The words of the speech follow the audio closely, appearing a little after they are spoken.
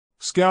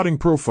Scouting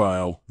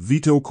profile,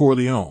 Vito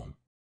Corleone.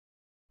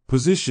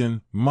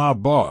 Position,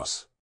 mob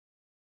boss.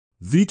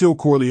 Vito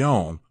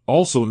Corleone,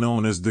 also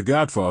known as the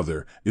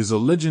Godfather, is a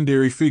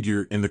legendary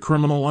figure in the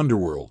criminal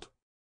underworld.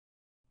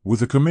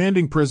 With a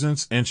commanding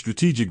presence and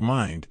strategic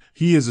mind,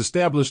 he has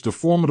established a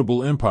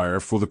formidable empire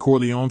for the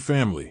Corleone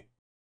family.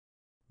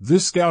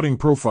 This scouting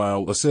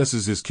profile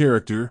assesses his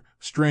character,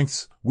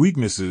 strengths,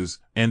 weaknesses,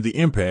 and the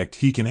impact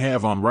he can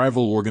have on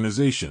rival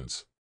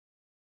organizations.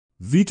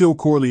 Vito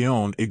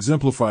Corleone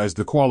exemplifies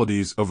the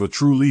qualities of a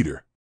true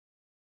leader.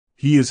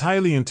 He is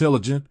highly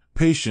intelligent,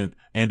 patient,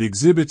 and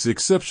exhibits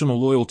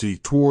exceptional loyalty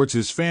towards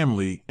his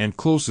family and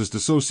closest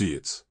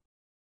associates.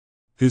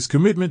 His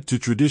commitment to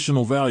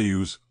traditional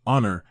values,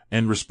 honor,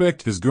 and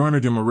respect has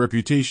garnered him a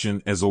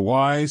reputation as a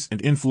wise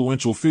and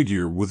influential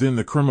figure within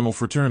the criminal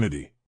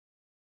fraternity.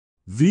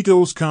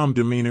 Vito's calm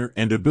demeanor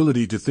and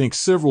ability to think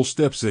several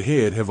steps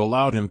ahead have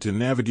allowed him to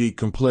navigate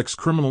complex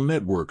criminal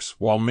networks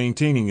while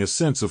maintaining a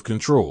sense of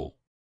control.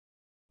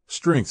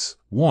 Strengths: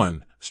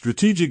 1.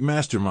 Strategic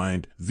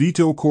mastermind.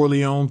 Vito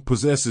Corleone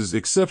possesses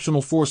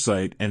exceptional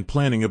foresight and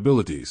planning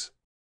abilities.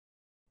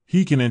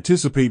 He can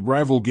anticipate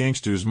rival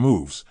gangsters'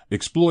 moves,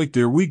 exploit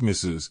their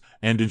weaknesses,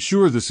 and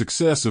ensure the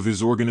success of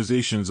his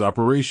organization's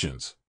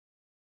operations.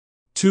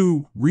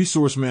 2.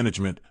 Resource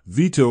management.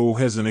 Vito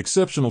has an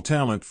exceptional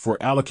talent for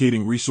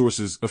allocating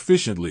resources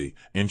efficiently,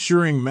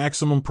 ensuring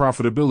maximum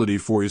profitability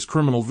for his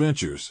criminal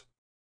ventures.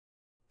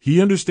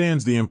 He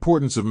understands the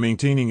importance of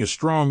maintaining a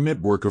strong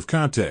network of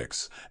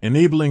contacts,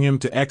 enabling him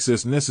to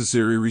access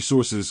necessary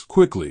resources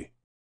quickly.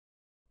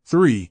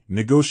 3.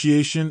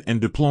 Negotiation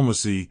and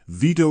diplomacy.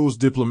 Vito's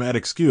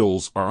diplomatic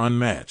skills are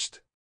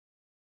unmatched.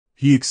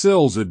 He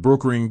excels at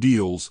brokering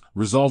deals,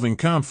 resolving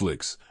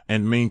conflicts,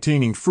 and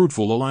maintaining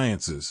fruitful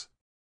alliances.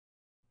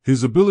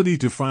 His ability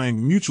to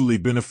find mutually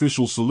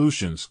beneficial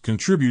solutions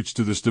contributes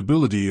to the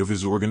stability of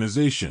his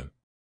organization.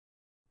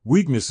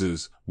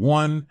 Weaknesses: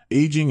 1.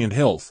 Aging and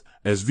health.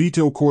 As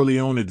Vito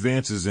Corleone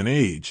advances in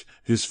age,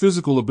 his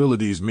physical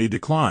abilities may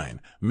decline,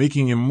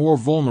 making him more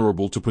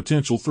vulnerable to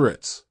potential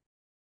threats.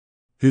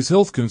 His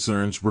health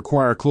concerns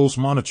require close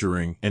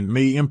monitoring and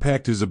may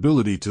impact his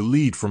ability to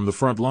lead from the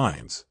front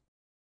lines.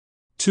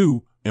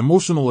 2.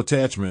 Emotional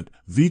attachment.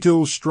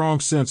 Vito's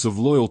strong sense of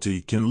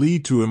loyalty can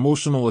lead to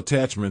emotional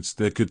attachments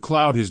that could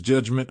cloud his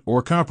judgment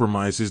or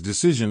compromise his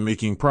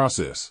decision-making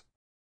process.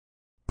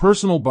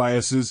 Personal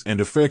biases and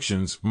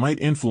affections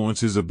might influence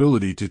his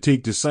ability to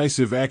take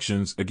decisive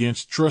actions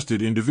against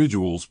trusted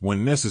individuals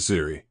when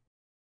necessary.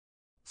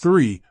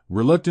 3.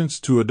 Reluctance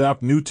to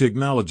adopt new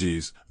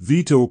technologies.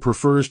 Vito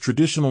prefers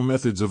traditional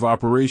methods of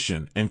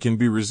operation and can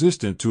be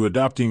resistant to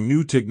adopting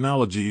new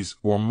technologies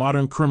or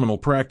modern criminal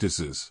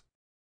practices.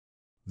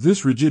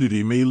 This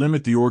rigidity may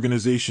limit the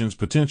organization's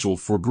potential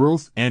for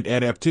growth and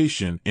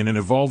adaptation in an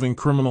evolving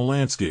criminal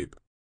landscape.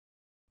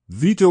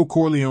 Vito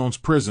Corleone's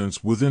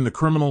presence within the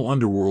criminal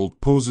underworld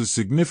poses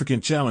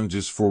significant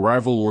challenges for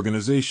rival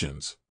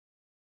organizations.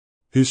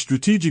 His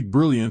strategic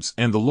brilliance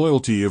and the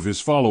loyalty of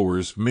his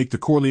followers make the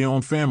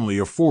Corleone family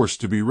a force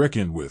to be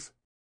reckoned with.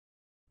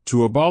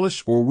 To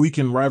abolish or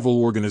weaken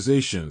rival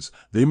organizations,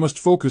 they must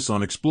focus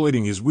on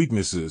exploiting his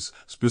weaknesses,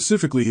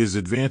 specifically his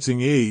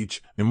advancing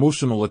age,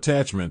 emotional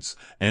attachments,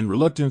 and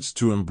reluctance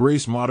to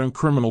embrace modern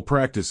criminal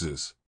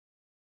practices.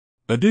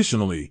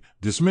 Additionally,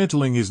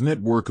 dismantling his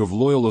network of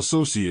loyal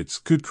associates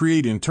could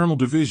create internal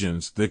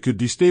divisions that could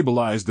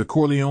destabilize the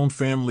Corleone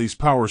family's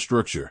power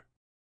structure.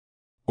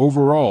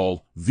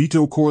 Overall,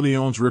 Vito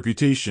Corleone's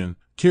reputation,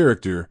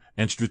 character,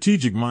 and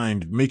strategic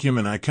mind make him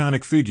an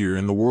iconic figure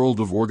in the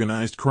world of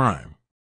organized crime.